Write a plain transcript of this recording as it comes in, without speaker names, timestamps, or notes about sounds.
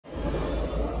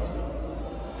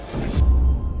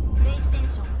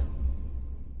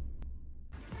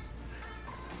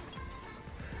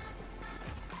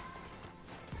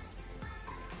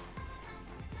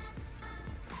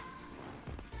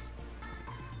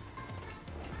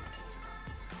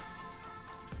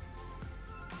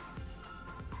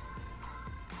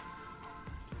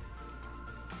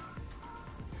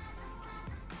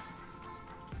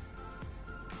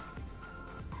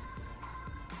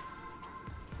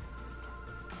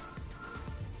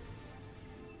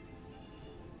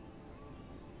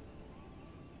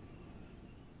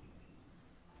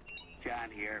on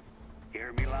here.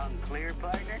 Hear me loud and clear,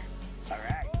 partner? All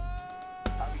right.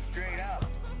 I'll be straight up.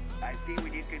 I see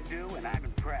what you can do, and I'm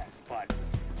impressed, but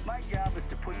my job is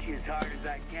to push you as hard as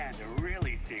I can to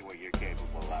really see what you're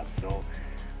capable of, so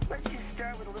let's just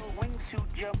start with a little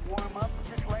wingsuit jump warm-up,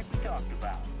 just like we talked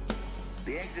about.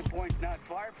 The exit point's not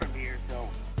far from here, so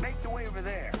make the way over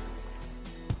there.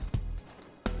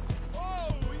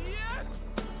 Oh, yes!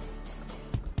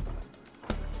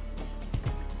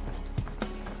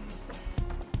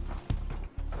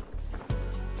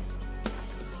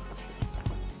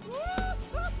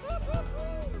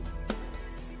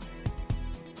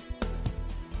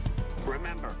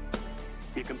 Remember,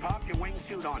 you can pop your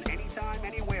wingsuit on anytime,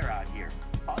 anywhere out here.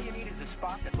 All you need is a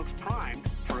spot that looks primed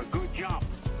for a good jump.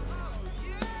 Oh,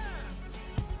 yeah!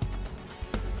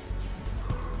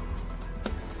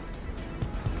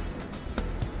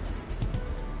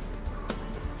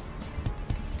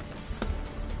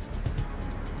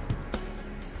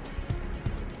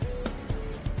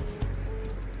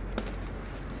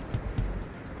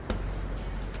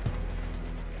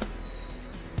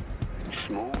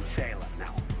 Smooth sailing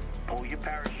now. Pull your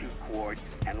parachute cord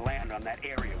and land on that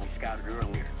area we scouted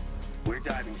earlier. We're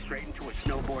diving straight into a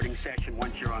snowboarding session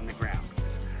once you're on the ground.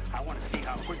 I want to see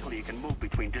how quickly you can move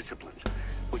between disciplines,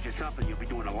 which is something you'll be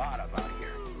doing a lot of out here.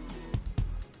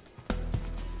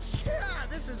 Yeah,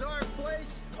 this is our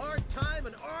place, our time,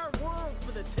 and our world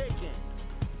for the taking.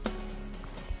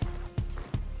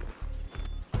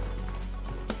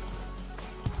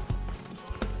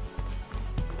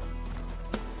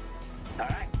 All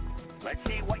right, let's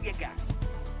see what you got.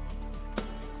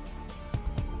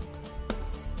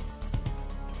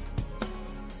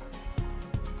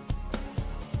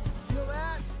 Feel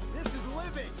that? This is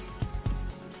living.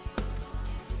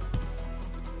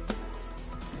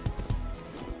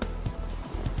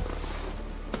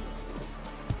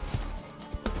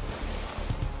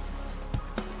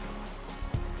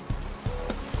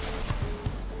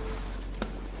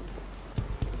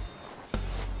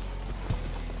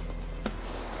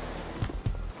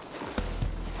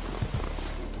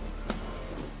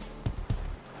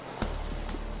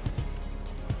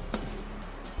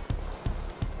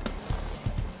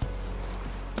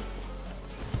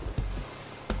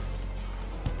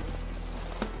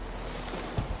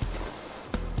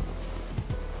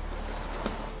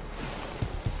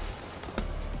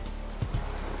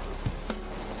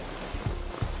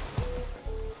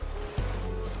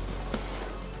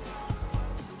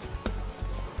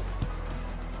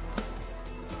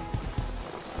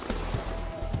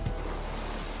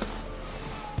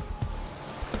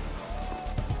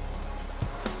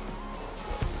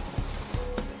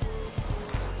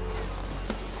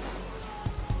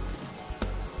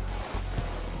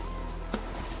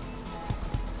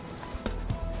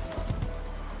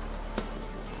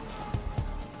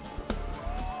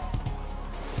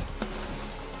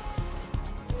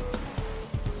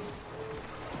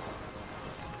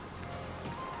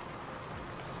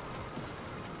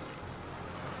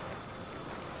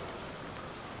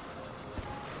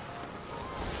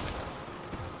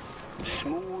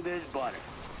 Smooth as butter.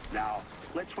 Now,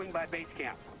 let's swing by base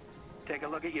camp. Take a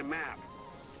look at your map.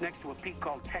 It's next to a peak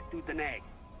called Tête du Denay.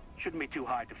 Shouldn't be too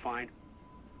hard to find.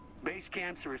 Base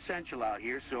camps are essential out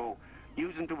here, so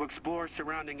use them to explore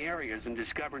surrounding areas and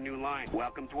discover new lines.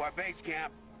 Welcome to our base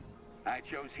camp. I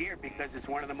chose here because it's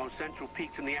one of the most central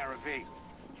peaks in the RV.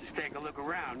 Just take a look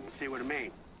around and see what I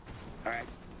mean. All right,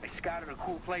 I scouted a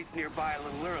cool place nearby a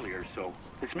little earlier, so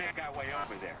let's make our way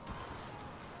over there.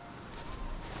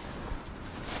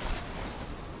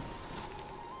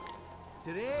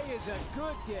 Today is a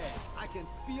good day. I can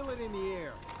feel it in the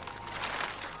air.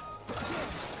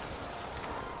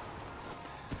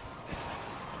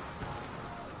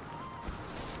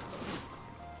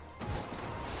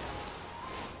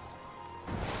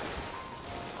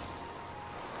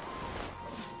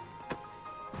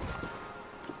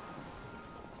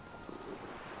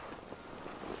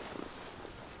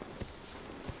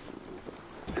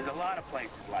 There's a lot of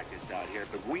places like this out here,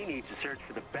 but we need to search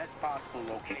for the best possible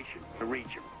location to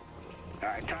reach them. All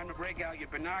right, time to break out your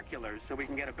binoculars so we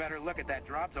can get a better look at that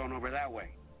drop zone over that way.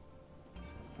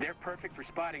 They're perfect for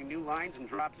spotting new lines and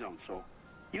drop zones, so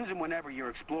use them whenever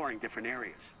you're exploring different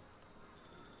areas.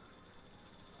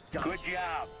 Good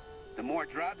job. The more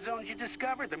drop zones you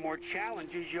discover, the more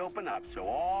challenges you open up, so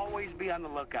always be on the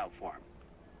lookout for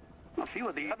them. A few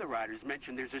of the other riders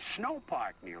mentioned there's a snow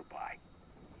park nearby.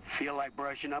 Feel like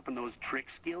brushing up on those trick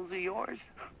skills of yours?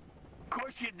 Of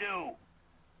course you do.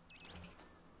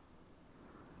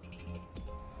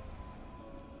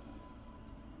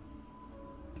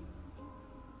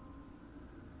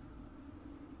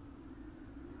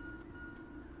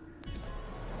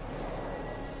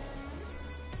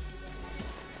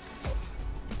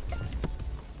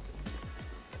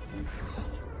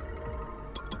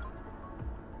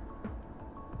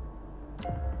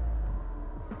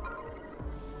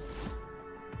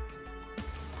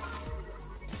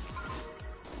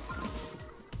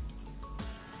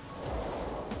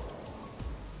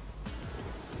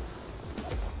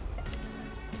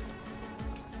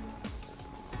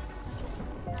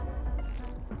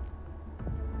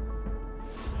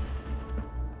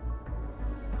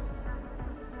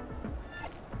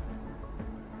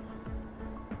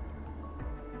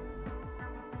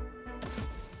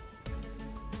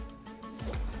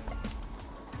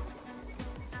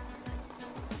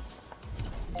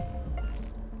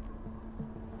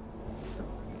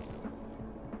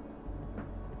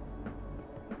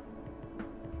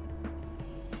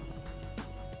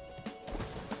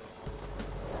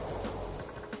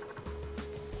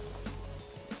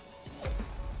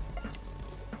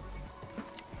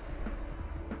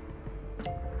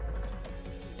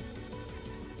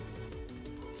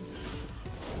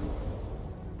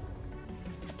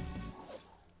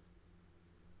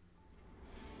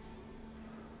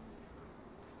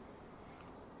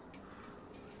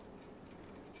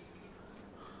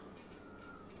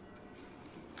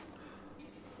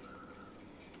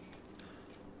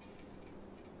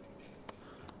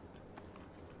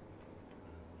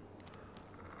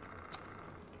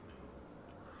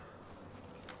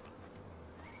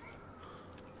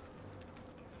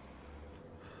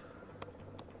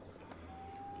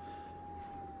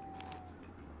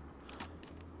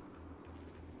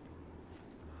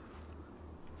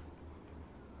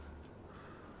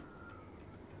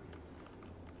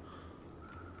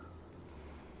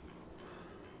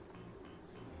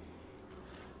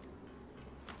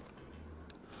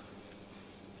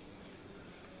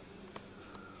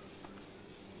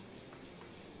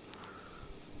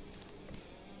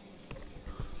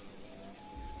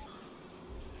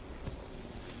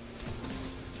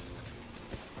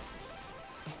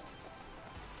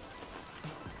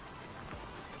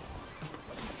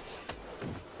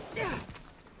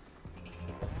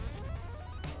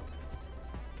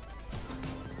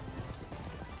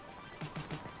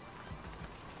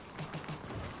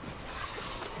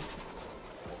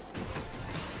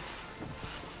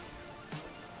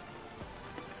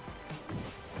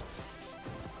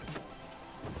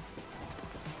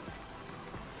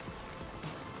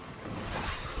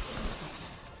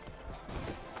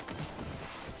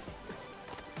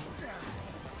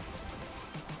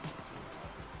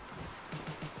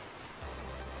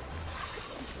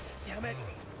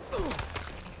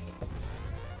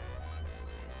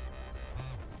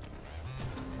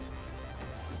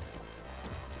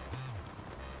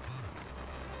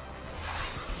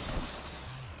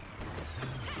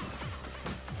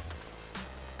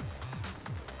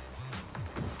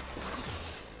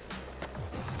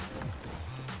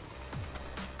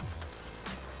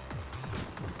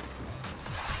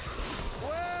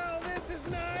 is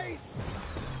nice!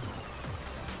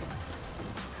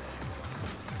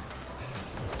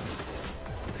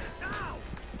 Ow!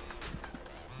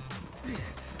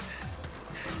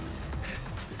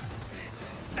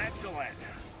 Excellent.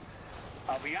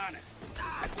 I'll be honest.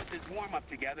 I put this warm-up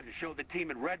together to show the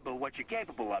team at Red Bull what you're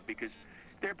capable of, because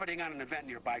they're putting on an event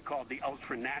nearby called the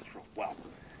Ultra Natural. Well,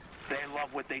 they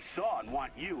love what they saw and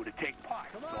want you to take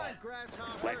part. Come So on,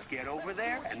 Grasshopper! let's get over Let's see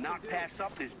there what and you not can do. pass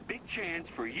up this big chance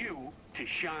for you to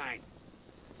shine.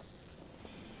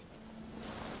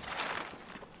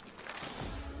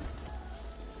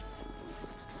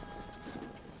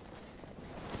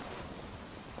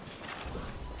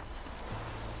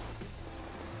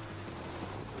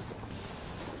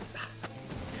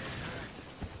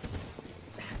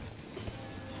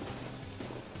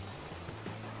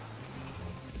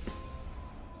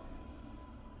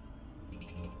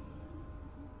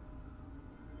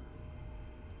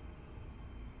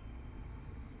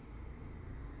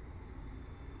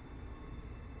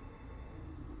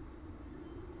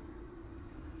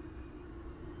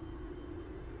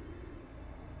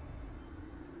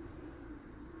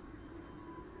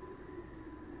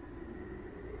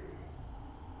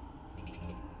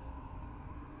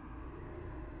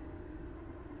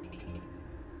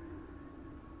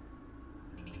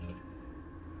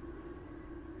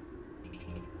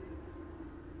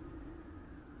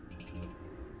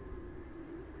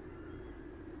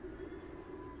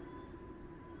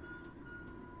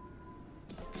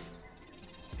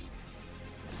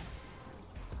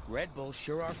 Red Bull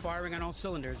sure are firing on all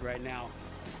cylinders right now.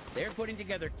 They're putting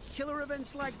together killer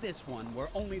events like this one where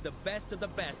only the best of the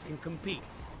best can compete.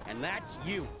 And that's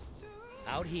you.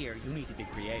 Out here, you need to be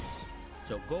creative.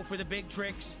 So go for the big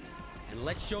tricks, and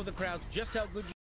let's show the crowds just how good you